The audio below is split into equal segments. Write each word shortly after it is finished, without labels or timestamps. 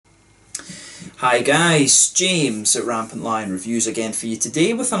Hi guys, James at RampantLionReviews again for you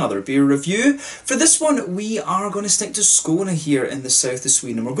today with another beer review. For this one we are going to stick to Skåne here in the south of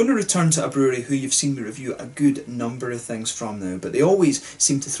Sweden, and we're going to return to a brewery who you've seen me review a good number of things from now, but they always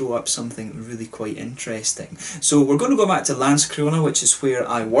seem to throw up something really quite interesting. So we're going to go back to Landskrona, which is where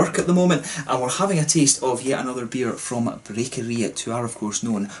I work at the moment, and we're having a taste of yet another beer from Brekeriet, who are of course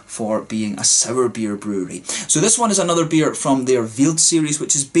known for being a sour beer brewery. So this one is another beer from their Vild series,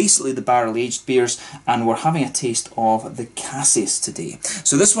 which is basically the barrel aged beers, and we're having a taste of the Cassis today.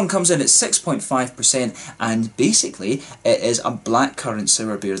 So this one comes in at 6.5%, and basically it is a blackcurrant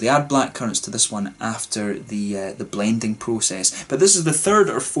sour beer. They add blackcurrants to this one after the blending process. But this is the third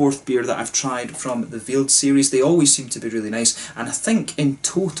or fourth beer that I've tried from the Vild series. They always seem to be really nice, and I think in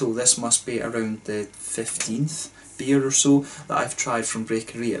total this must be around the 15th beer or so that I've tried from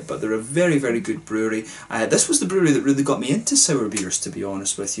Brekeriet, but they're a very, very good brewery. This was the brewery that really got me into sour beers, to be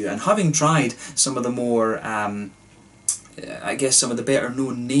honest with you, and having tried some of the more I guess some of the better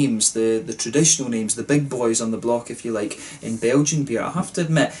known names, the traditional names, the big boys on the block if you like, in Belgian beer, I have to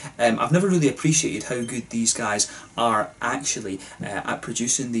admit I've never really appreciated how good these guys are actually at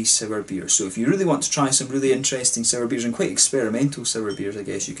producing these sour beers. So if you really want to try some really interesting sour beers, and quite experimental sour beers I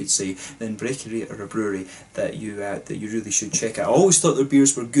guess you could say, then Brekeriet are a brewery that you really should check out. I always thought their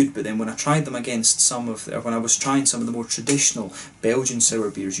beers were good, but then when I tried them against when I was trying some of the more traditional Belgian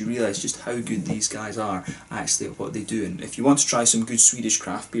sour beers, you realise just how good these guys are actually at what they do. And if you want to try some good Swedish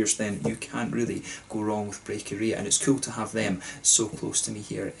craft beers, then you can't really go wrong with Brekeriet, and it's cool to have them so close to me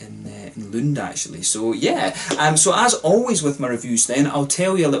here in Lund actually. So yeah, so as always with my reviews then, I'll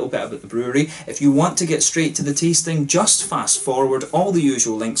tell you a little bit about the brewery. If you want to get straight to the tasting, just fast forward. All the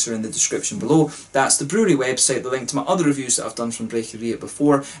usual links are in the description below. That's the brewery website, the link to my other reviews that I've done from Brekeriet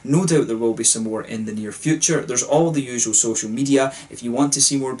before. No doubt there will be some more in the near future. There's all the usual social media. If you want to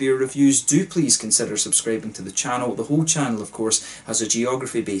see more beer reviews, do please consider subscribing to the channel. The whole channel of course has a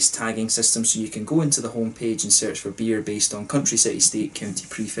geography based tagging system, so you can go into the home page and search for beer based on country, city, state, county,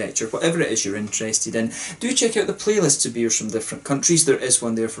 prefecture, whatever it is you're interested in. Do check out the playlists of beers from different countries. There is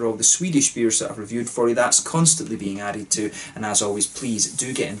one there for all the Swedish beers that I've reviewed for you. That's constantly being added to, and as always, please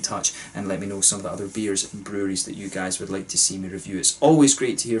do get in touch and let me know some of the other beers and breweries that you guys would like to see me review. It's always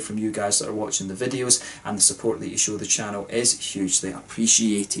great to hear from you guys that are watching the videos, and the support that you show the channel is hugely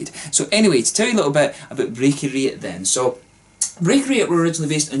appreciated. So anyway, to tell you a little bit about Brekeriet then. So Brekeriet were originally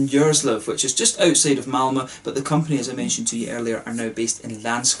based in Jurslev, which is just outside of Malmö, but the company, as I mentioned to you earlier, are now based in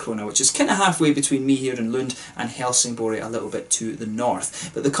Landskrona, which is kind of halfway between me here in Lund and Helsingborg, a little bit to the north.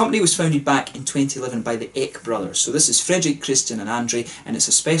 But the company was founded back in 2011 by the Ek brothers. So this is Fredrik, Christian and Andre, and it's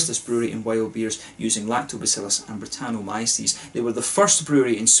a specialist brewery in wild beers using Lactobacillus and Brettanomyces. They were the first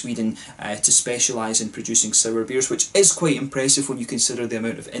brewery in Sweden to specialise in producing sour beers, which is quite impressive when you consider the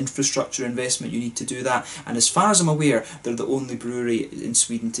amount of infrastructure investment you need to do that. And as far as I'm aware, they're the only brewery in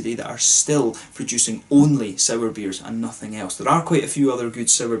Sweden today that are still producing only sour beers and nothing else. There are quite a few other good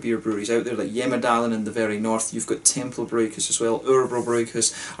sour beer breweries out there, like Jämmerdalen in the very north. You've got Temple Brewhus as well. Örebro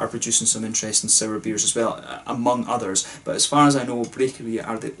Brewhus are producing some interesting sour beers as well, among others. But as far as I know, Brekeriet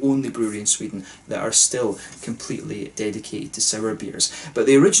are the only brewery in Sweden that are still completely dedicated to sour beers. But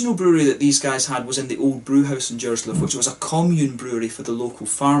the original brewery that these guys had was in the old brewhouse in Jurslev, which was a commune brewery for the local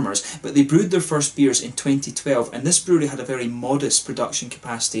farmers. But they brewed their first beers in 2012, and this brewery had a very modest production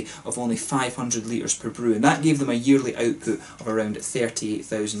capacity of only 500 litres per brew, and that gave them a yearly output of around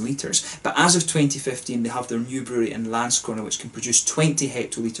 38,000 litres. But as of 2015 they have their new brewery in Landskrona, which can produce 20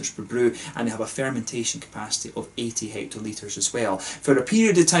 hectolitres per brew, and they have a fermentation capacity of 80 hectolitres as well. For a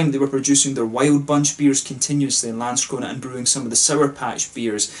period of time they were producing their wild bunch beers continuously in Landskrona and brewing some of the sour patch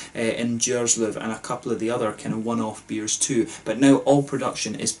beers in Jurslev and a couple of the other kind of one-off beers too, but now all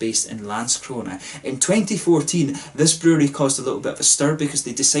production is based in Landskrona. In 2014 this brewery caused a little bit of a stir because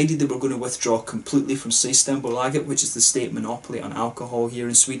they decided they were going to withdraw completely from Systembolaget, which is the state monopoly on alcohol here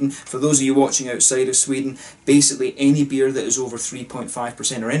in Sweden. For those of you watching outside of Sweden, basically any beer that is over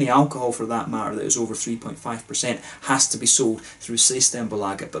 3.5%, or any alcohol for that matter that is over 3.5%, has to be sold through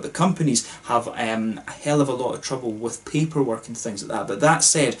Systembolaget. But the companies have a hell of a lot of trouble with paperwork and things like that. But that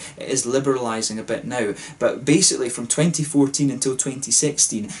said, it is liberalising a bit now. But basically from 2014 until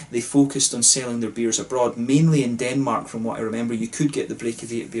 2016 they focused on selling their beers abroad, mainly in Denmark. From what I remember, you could get the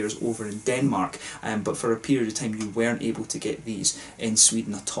Brekeriet beers over in Denmark, but for a period of time you weren't able to get these in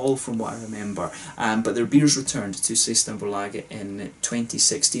Sweden at all, from what I remember. But their beers returned to Systembolaget in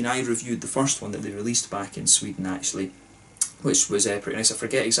 2016. I reviewed the first one that they released back in Sweden actually. which was pretty nice. I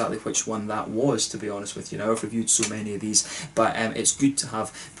forget exactly which one that was, to be honest with you now. I've reviewed so many of these, but it's good to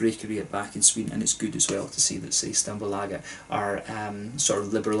have Brekeriet back in Sweden, and it's good as well to see that, say, Stenbolaget are sort of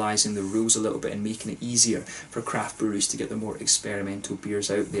liberalising the rules a little bit and making it easier for craft breweries to get the more experimental beers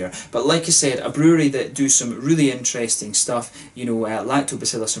out there. But like I said, a brewery that do some really interesting stuff, you know,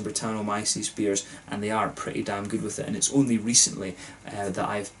 Lactobacillus and Brettanomyces beers, and they are pretty damn good with it, and it's only recently that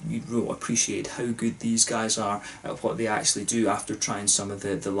I've appreciated how good these guys are at what they actually do after trying some of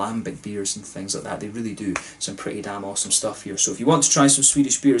the lambic beers and things like that. They really do some pretty damn awesome stuff here. So if you want to try some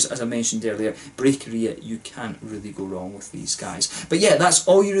Swedish beers, as I mentioned earlier, Brekeriet, you can't really go wrong with these guys. But yeah, that's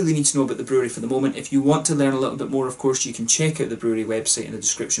all you really need to know about the brewery for the moment. If you want to learn a little bit more, of course, you can check out the brewery website in the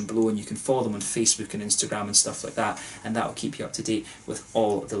description below, and you can follow them on Facebook and Instagram and stuff like that, and that will keep you up to date with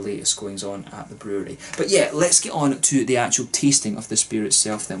all the latest goings on at the brewery. But yeah, let's get on to the actual tasting of this beer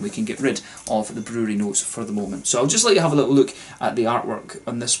itself, then we can get rid of the brewery notes for the moment. So I'll just let you have a little look at the artwork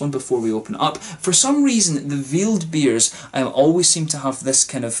on this one before we open it up. For some reason, the Vild beers always seem to have this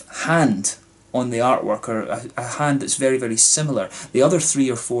kind of hand on the artwork, or a hand that's very, very similar. The other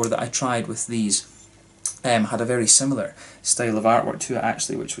 3 or 4 that I tried with these had a very similar style of artwork to it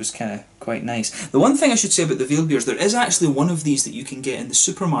actually, which was kind of quite nice. The one thing I should say about the Vild beers, there is actually one of these that you can get in the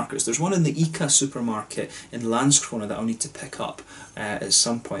supermarkets. There's one in the ICA supermarket in Landskrona that I'll need to pick up at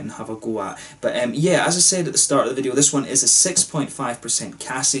some point and have a go at. But yeah, as I said at the start of the video, this one is a 6.5%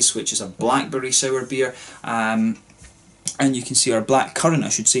 Cassis, which is a blackberry sour beer. And you can see our black currant, I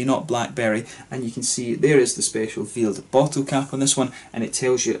should say, not blackberry, and you can see there is the special Vild bottle cap on this one, and it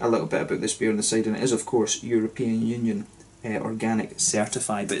tells you a little bit about this beer on the side, and it is of course European Union organic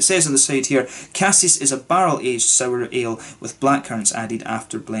certified. But it says on the side here, Cassis is a barrel-aged sour ale with black currants added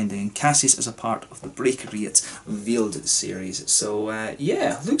after blending, and Cassis is a part of the Brekeriet Vild series. So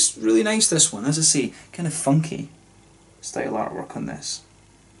yeah, looks really nice, this one. As I say, kind of funky style artwork on this.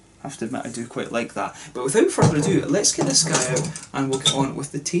 I have to admit I do quite like that. But without further ado, let's get this guy out and we'll get on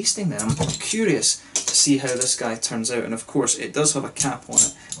with the tasting then. I'm curious to see how this guy turns out, and of course it does have a cap on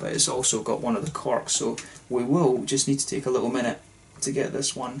it, but it's also got one of the corks, so we will just need to take a little minute to get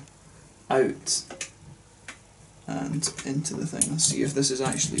this one out and into the thing. Let's see if this is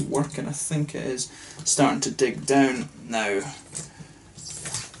actually working. I think it is. Starting to dig down now.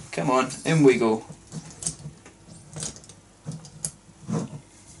 Come on, in we go.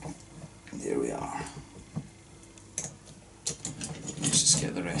 There we are. Let's just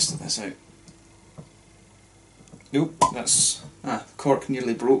get the rest of this out. Nope, that's... the cork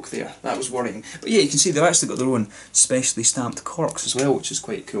nearly broke there. That was worrying. But yeah, you can see they've actually got their own specially stamped corks as well, which is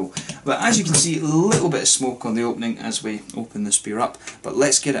quite cool. But as you can see, a little bit of smoke on the opening as we open this beer up. But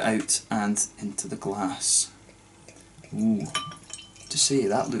let's get it out and into the glass. Ooh, to say,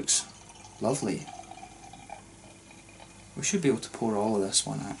 that looks lovely. We should be able to pour all of this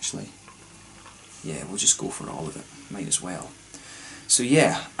one actually. Yeah, we'll just go for all of it, might as well. So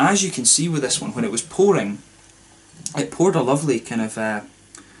yeah, as you can see with this one, when it was pouring, it poured a lovely kind of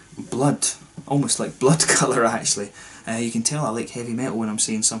blood, almost like blood colour actually. You can tell I like heavy metal when I'm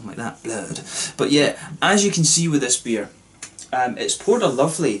saying something like that, blood. But yeah, as you can see with this beer, it's poured a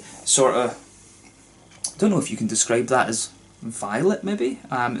lovely sort of, I don't know if you can describe that as violet maybe?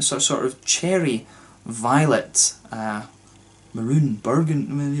 It's a sort of cherry violet, maroon,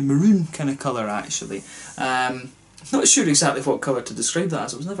 burgundy, maroon kind of colour actually. Not sure exactly what colour to describe that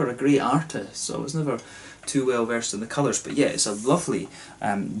as. I was never a great artist, so I was never too well versed in the colours. But yeah, it's a lovely,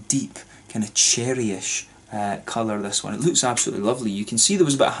 deep, kind of cherryish colour, this one. It looks absolutely lovely. You can see there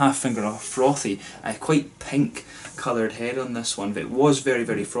was about a half finger of frothy, quite pink coloured head on this one, but it was very,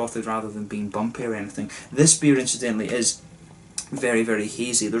 very frothy rather than being bumpy or anything. This beer, incidentally, is very, very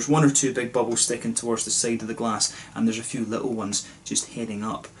hazy. There's 1 or 2 big bubbles sticking towards the side of the glass, and there's a few little ones just heading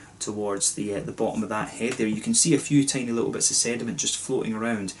up towards the bottom of that head there. You can see a few tiny little bits of sediment just floating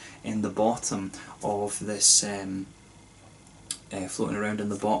around in the bottom of this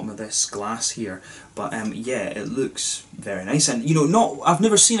glass here. But yeah, it looks very nice, and you know, I've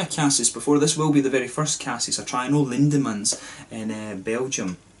never seen a Cassis before. This will be the very first Cassis I try. I know Lindemans in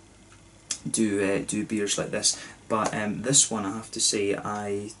Belgium do beers like this, but this one, I have to say,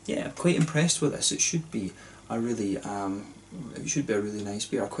 I'm quite impressed with this. It should be a really nice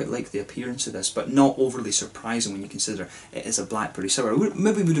beer. I quite like the appearance of this, but not overly surprising when you consider it is a blackberry sour.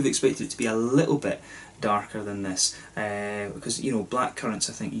 Maybe would have expected it to be a little bit darker than this, because you know, black currants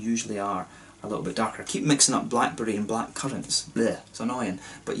I think usually are a little bit darker. I keep mixing up blackberry and black currants. Blech, it's annoying.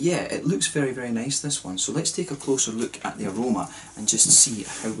 But yeah, it looks very, very nice, this one. So let's take a closer look at the aroma and just see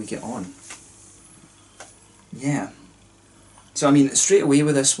how we get on. Yeah. So I mean, straight away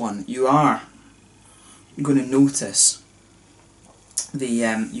with this one, you are going to notice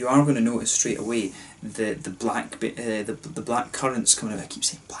you are going to notice straight away the black currants coming out. I keep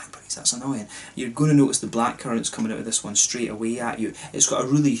saying blackberries, that's annoying. You're going to notice the black currants coming out of this one straight away at you. It's got a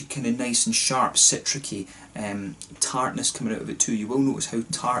really kind of nice and sharp citricy tartness coming out of it too. You will notice how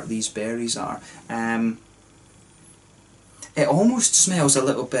tart these berries are. It almost smells a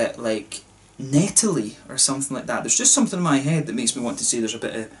little bit like nettle-y or something like that. There's just something in my head that makes me want to say there's a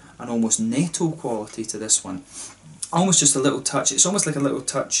bit of an almost nettle quality to this one. Almost just a little touch. It's almost like a little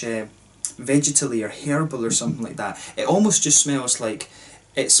touch vegetally or herbal or something like that. It almost just smells like,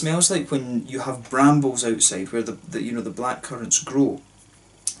 it smells like when you have brambles outside where the black currants grow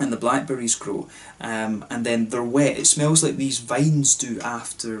and the blackberries grow, and then they're wet. It smells like these vines do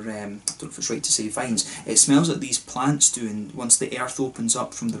after, I don't know if it's right to say vines, it smells like these plants do, and once the earth opens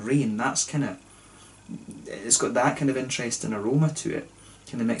up from the rain, that's kind of, it's got that kind of interesting aroma to it,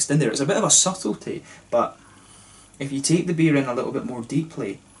 kind of mixed in there. It's a bit of a subtlety, but if you take the beer in a little bit more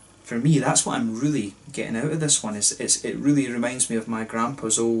deeply, for me, that's what I'm really getting out of this one. It really reminds me of my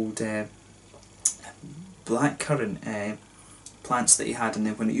grandpa's old blackcurrant plants that he had, and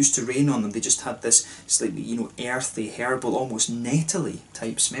then when it used to rain on them, they just had this slightly, you know, earthy, herbal, almost nettle-y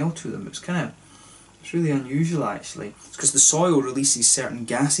type smell to them. It's really unusual actually. It's because the soil releases certain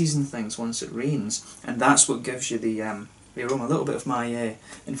gases and things once it rains, and that's what gives you the aroma. A little bit of my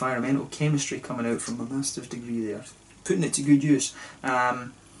environmental chemistry coming out from my master's degree there, putting it to good use.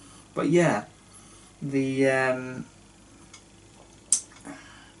 But yeah,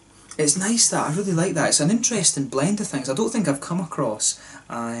 it's nice that, I really like that. It's an interesting blend of things. I don't think I've come across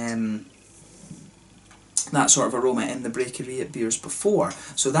that sort of aroma in the Brekeriet beers before.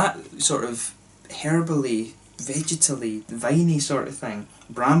 So that sort of herbally, vegetally, viney sort of thing,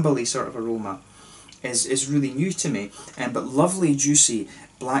 brambly sort of aroma is really new to me. But lovely, juicy,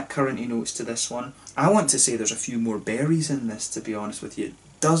 blackcurranty notes to this one. I want to say there's a few more berries in this, to be honest with you. It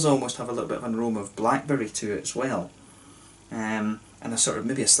does almost have a little bit of an aroma of blackberry to it as well. And a sort of,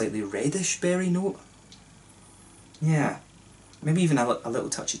 maybe a slightly reddish berry note. Yeah, maybe even a little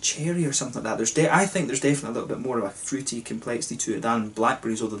touch of cherry or something like that. I think there's definitely a little bit more of a fruity complexity to it than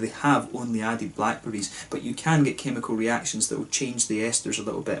blackberries, although they have only added blackberries. But you can get chemical reactions that will change the esters a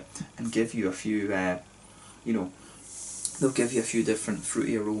little bit and give you a few, you know, they'll give you a few different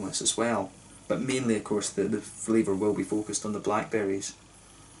fruity aromas as well. But mainly, of course, the flavour will be focused on the blackberries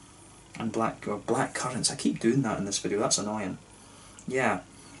and black currants. I keep doing that in this video, that's annoying. Yeah,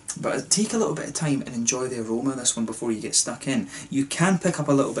 but take a little bit of time and enjoy the aroma of this one before you get stuck in. You can pick up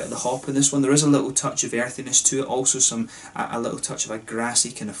a little bit of the hop in this one. There is a little touch of earthiness to it, also a little touch of a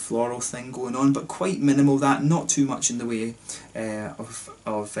grassy kind of floral thing going on, but quite minimal that, not too much in the way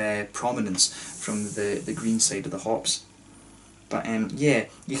of prominence from the green side of the hops. But yeah,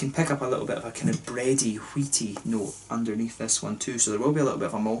 you can pick up a little bit of a kind of bready, wheaty note underneath this one too, so there will be a little bit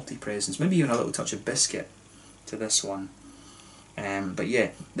of a malty presence, maybe even a little touch of biscuit to this one. But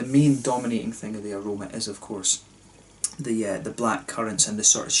yeah, the main dominating thing of the aroma is, of course, the black currants and the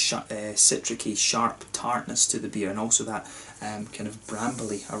sort of citricy, sharp tartness to the beer, and also that kind of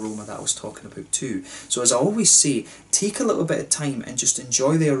brambly aroma that I was talking about too. So as I always say, take a little bit of time and just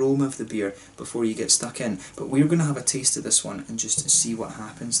enjoy the aroma of the beer before you get stuck in. But we're going to have a taste of this one and just see what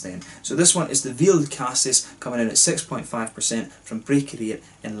happens then. So this one is the Vild Cassis, coming in at 6.5% from Brekeriet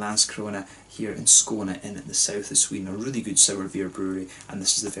in Landskrona here in Skåne in the south of Sweden. A really good sour beer brewery, and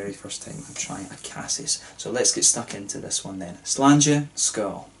this is the very first time I'm trying a Cassis. So let's get stuck into this one then. Slanje,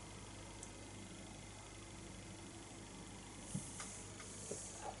 skål.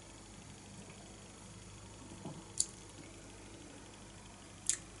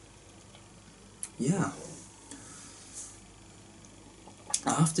 Yeah,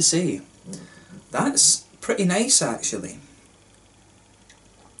 I have to say, that's pretty nice actually.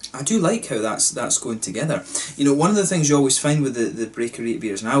 I do like how that's going together. You know, one of the things you always find with the Brekeriet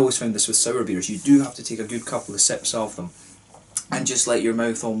beers, and I always find this with sour beers, you do have to take a good couple of sips of them and just let your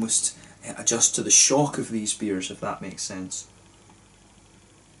mouth almost adjust to the shock of these beers, if that makes sense.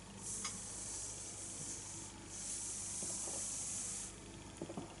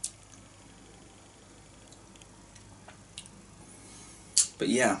 But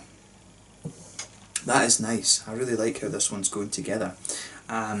yeah, that is nice. I really like how this one's going together.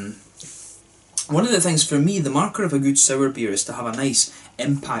 One of the things for me, the marker of a good sour beer is to have a nice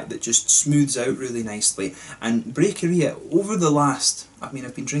impact that just smooths out really nicely. And Brekeriet, over the last, I've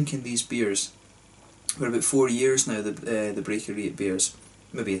been drinking these beers for about 4 years now, the Brekeriet beers.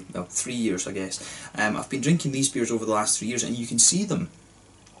 Maybe, well, 3 years I guess. I've been drinking these beers over the last 3 years, and you can see them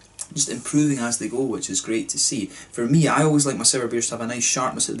just improving as they go, which is great to see. For me, I always like my sour beers to have a nice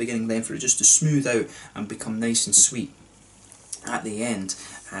sharpness at the beginning, then for it just to smooth out and become nice and sweet. at the end.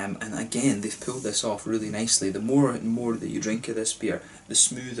 And again, they've pulled this off really nicely. The more and more that you drink of this beer, the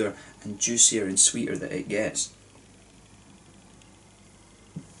smoother and juicier and sweeter that it gets.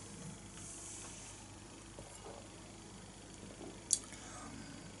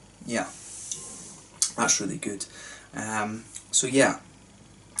 Yeah, that's really good. So yeah,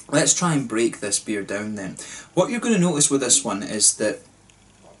 let's try and break this beer down then. What you're going to notice with this one is that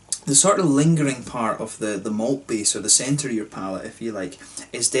the sort of lingering part of the malt base, or the centre of your palate if you like,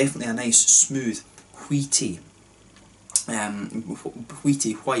 is definitely a nice smooth, wheaty,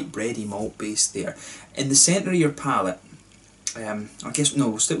 white bready malt base there. In the centre of your palate, I guess, no,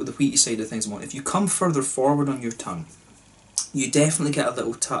 we'll stick with the wheaty side of things a moment. If you come further forward on your tongue, you definitely get a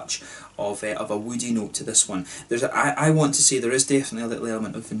little touch of a woody note to this one. I want to say there is definitely a little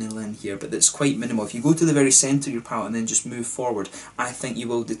element of vanilla in here, but it's quite minimal. If you go to the very centre of your palate and then just move forward, I think you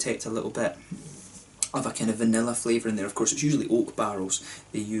will detect a little bit of a kind of vanilla flavour in there. Of course, it's usually oak barrels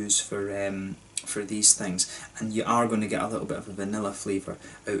they use for these things, and you are going to get a little bit of a vanilla flavour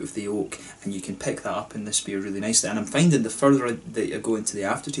out of the oak, and you can pick that up in this beer really nicely. And I'm finding the further that you go into the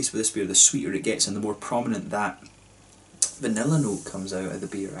aftertaste with this beer, the sweeter it gets and the more prominent that vanilla note comes out of the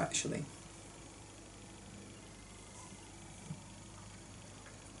beer actually.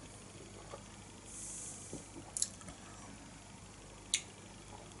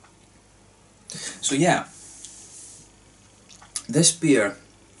 So yeah, this beer,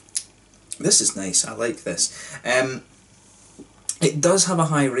 this is nice, I like this. It does have a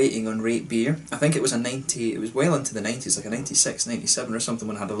high rating on Rate Beer. I think it was a 90, it was well into the 90s, like a 96, 97 or something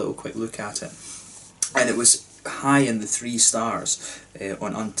when I had a little quick look at it. And it was high in the 3 stars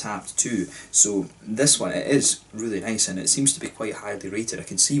on Untappd too. So this one, it is really nice and it seems to be quite highly rated. I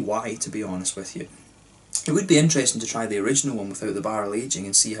can see why, to be honest with you. It would be interesting to try the original one without the barrel aging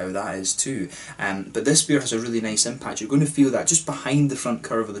and see how that is too. But this beer has a really nice impact. You're going to feel that just behind the front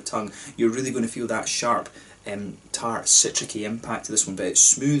curve of the tongue. You're really going to feel that sharp, tart, citricy impact to this one, but it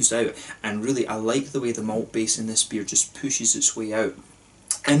smooths out, and really I like the way the malt base in this beer just pushes its way out.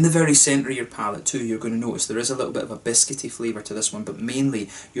 In the very centre of your palate too, you're going to notice there is a little bit of a biscuity flavour to this one, but mainly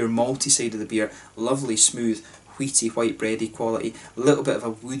your malty side of the beer, lovely smooth, wheaty, white bready quality, a little bit of a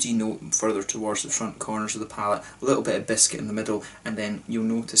woody note further towards the front corners of the palate, a little bit of biscuit in the middle, and then you'll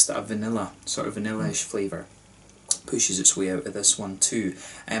notice that a vanilla, sort of vanilla-ish flavour pushes its way out of this one too.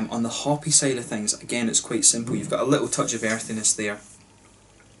 On the hoppy side of things, again it's quite simple. You've got a little touch of earthiness there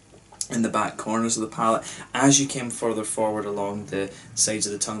in the back corners of the palate. As you came further forward along the sides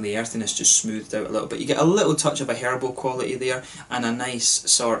of the tongue, the earthiness just smoothed out a little bit. You get a little touch of a herbal quality there, and a nice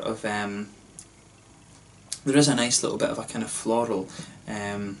sort of there is a nice little bit of a kind of floral,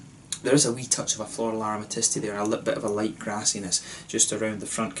 there is a wee touch of a floral aromaticity there, and a little bit of a light grassiness just around the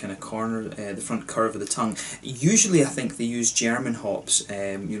front kind of corner, the front curve of the tongue. Usually I think they use German hops,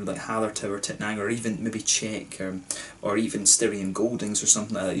 you know, like Hallertau or Tittnanger, or even maybe Czech, or even Styrian Goldings or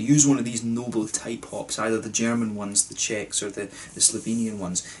something like that. They use one of these noble type hops, either the German ones, the Czechs, or the Slovenian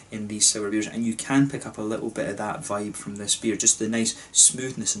ones in these sour beers, and you can pick up a little bit of that vibe from this beer, just the nice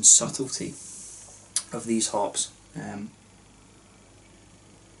smoothness and subtlety of these hops.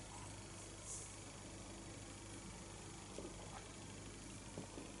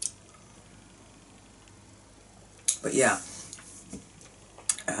 But yeah,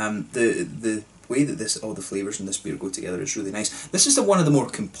 the way that all the flavours in this beer go together is really nice. This is one of the more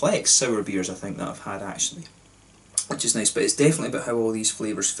complex sour beers I think that I've had actually, which is nice, but it's definitely about how all these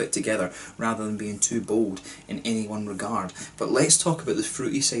flavours fit together rather than being too bold in any one regard. But let's talk about the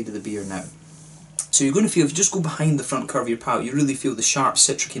fruity side of the beer now. So you're going to feel, if you just go behind the front curve of your palate, you really feel the sharp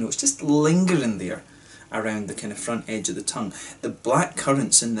citric notes just lingering there around the kind of front edge of the tongue. The black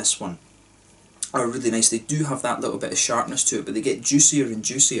currants in this one are really nice. They do have that little bit of sharpness to it, but they get juicier and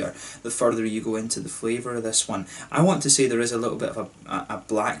juicier the further you go into the flavour of this one. I want to say there is a little bit of a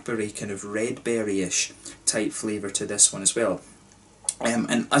blackberry, kind of red berry-ish type flavour to this one as well.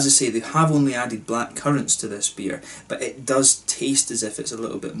 And as I say, they have only added black currants to this beer, but it does taste as if it's a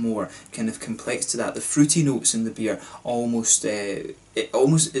little bit more kind of complex to that. The fruity notes in the beer almost,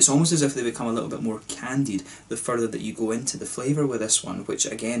 it's almost as if they become a little bit more candied the further that you go into the flavour with this one, which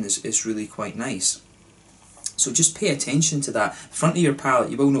again is really quite nice. So just pay attention to that. Front of your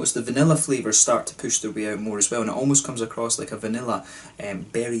palate, you will notice the vanilla flavours start to push their way out more as well, and it almost comes across like a vanilla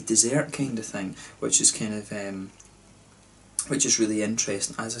berry dessert kind of thing, which is kind of which is really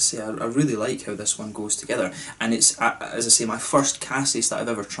interesting. As I say, I really like how this one goes together, and it's, as I say, my first Cassis that I've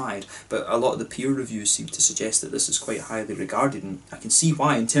ever tried, but a lot of the peer reviews seem to suggest that this is quite highly regarded, and I can see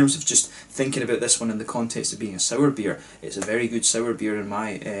why. In terms of just thinking about this one in the context of being a sour beer, it's a very good sour beer in my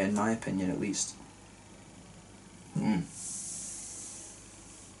opinion at least.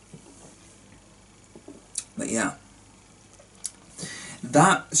 But yeah,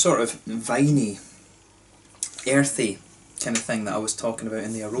 that sort of viney, earthy kind of thing that I was talking about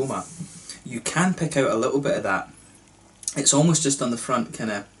in the aroma, you can pick out a little bit of that. It's almost just on the front, kind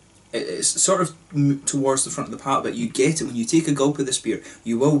of, it's sort of towards the front of the palate, but you get it when you take a gulp of this beer.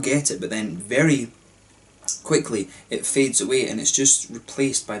 You will get it, but then very quickly it fades away, and it's just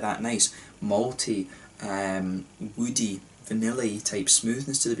replaced by that nice malty, woody, vanilla-y type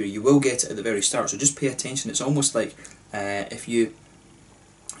smoothness to the beer. You will get it at the very start, so just pay attention. It's almost like if you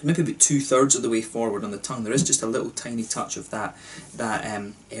maybe about 2/3 of the way forward on the tongue, there is just a little tiny touch of that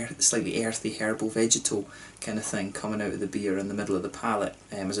slightly earthy, herbal, vegetal kind of thing coming out of the beer in the middle of the palate.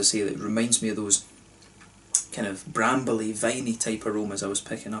 As I say, it reminds me of those kind of brambly, viney type aromas I was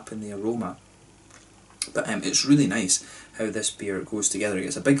picking up in the aroma. But it's really nice how this beer goes together. It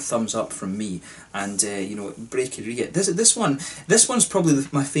gets a big thumbs up from me, and you know, Brekeriet. This one's probably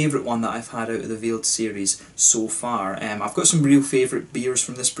my favourite one that I've had out of the Vild series so far. I've got some real favourite beers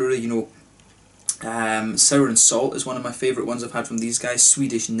from this brewery. You know, Sour and Salt is one of my favourite ones I've had from these guys.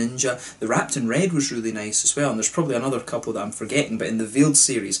 Swedish Ninja. The Wrapped in Red was really nice as well, and there's probably another couple that I'm forgetting, but in the Vild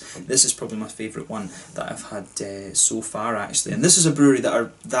series, this is probably my favourite one that I've had so far, actually. And this is a brewery that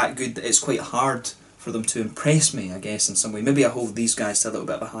are that good that it's quite hard for them to impress me, I guess, in some way. Maybe I hold these guys to a little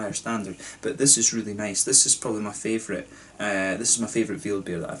bit of a higher standard, but this is really nice. This is probably my favourite. This is my favourite Vild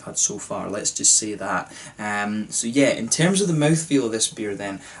beer that I've had so far. Let's just say that. So yeah, in terms of the mouthfeel of this beer,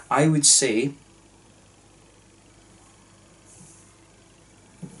 then I would say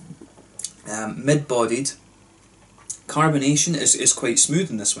mid-bodied. Carbonation is quite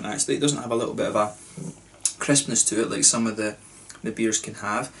smooth in this one, actually. It doesn't have a little bit of a crispness to it like some of the beers can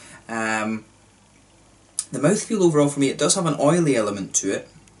have. The mouthfeel overall for me, it does have an oily element to it,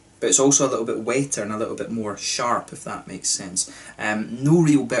 but it's also a little bit wetter and a little bit more sharp, if that makes sense. No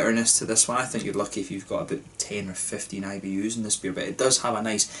real bitterness to this one. I think you're lucky if you've got about 10 or 15 IBUs in this beer, but it does have a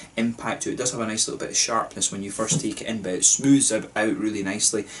nice impact to it. It does have a nice little bit of sharpness when you first take it in, but it smooths out really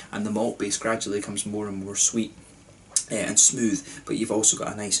nicely, and the malt base gradually becomes more and more sweet and smooth, but you've also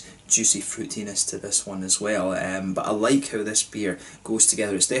got a nice juicy fruitiness to this one as well. But I like how this beer goes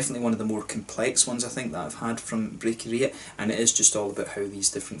together. It's definitely one of the more complex ones I think that I've had from Brekeriet, and it is just all about how these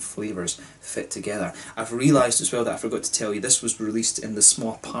different flavours fit together. I've realised as well that I forgot to tell you, this was released in the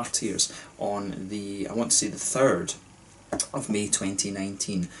small partiers on the, I want to say the 3rd of May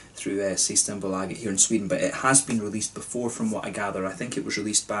 2019 through Systembolaget here in Sweden, but it has been released before from what I gather. I think it was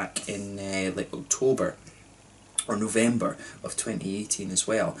released back in like October or November of 2018 as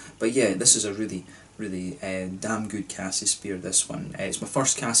well. But yeah, this is a really damn good Cassis beer, this one. It's my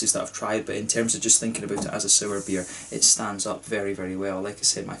first Cassis that I've tried, but in terms of just thinking about it as a sour beer, it stands up very well. Like I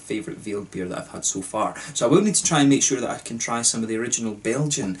said, my favourite Vild beer that I've had so far. So I will need to try and make sure that I can try some of the original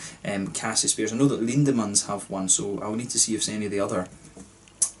Belgian Cassis beers. I know that Lindemans have one, so I'll need to see if any of the other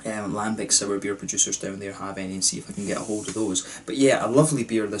Lambic sour beer producers down there have any, and see if I can get a hold of those. But yeah, a lovely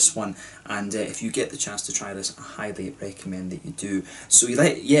beer, this one, and if you get the chance to try this, I highly recommend that you do. So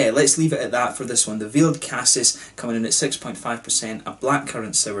yeah, let's leave it at that for this one. The Vild Cassis coming in at 6.5%, a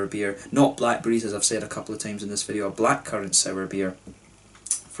blackcurrant sour beer, not blackberries as I've said a couple of times in this video, a blackcurrant sour beer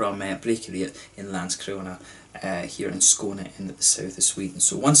from Brekeriet in Landskrona. Here in Skåne in the south of Sweden.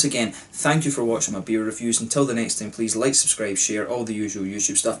 So once again, thank you for watching my beer reviews. Until the next time, please like, subscribe, share, all the usual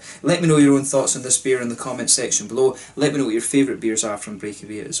YouTube stuff. Let me know your own thoughts on this beer in the comment section below. Let me know what your favourite beers are from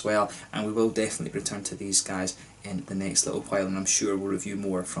Brekeriet as well, and we will definitely return to these guys in the next little while, and I'm sure we'll review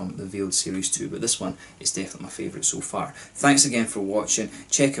more from the Vild series too, but this one is definitely my favourite so far. Thanks again for watching.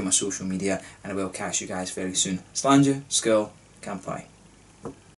 Check out my social media, and I will catch you guys very soon. Slanja, Skull, Kampai.